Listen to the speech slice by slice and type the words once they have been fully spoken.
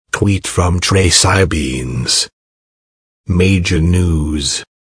tweet from Tracybeanz. Major news.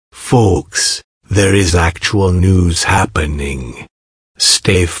 Folks, there is actual news happening.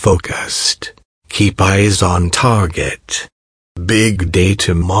 Stay focused. Keep eyes on target. Big day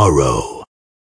tomorrow.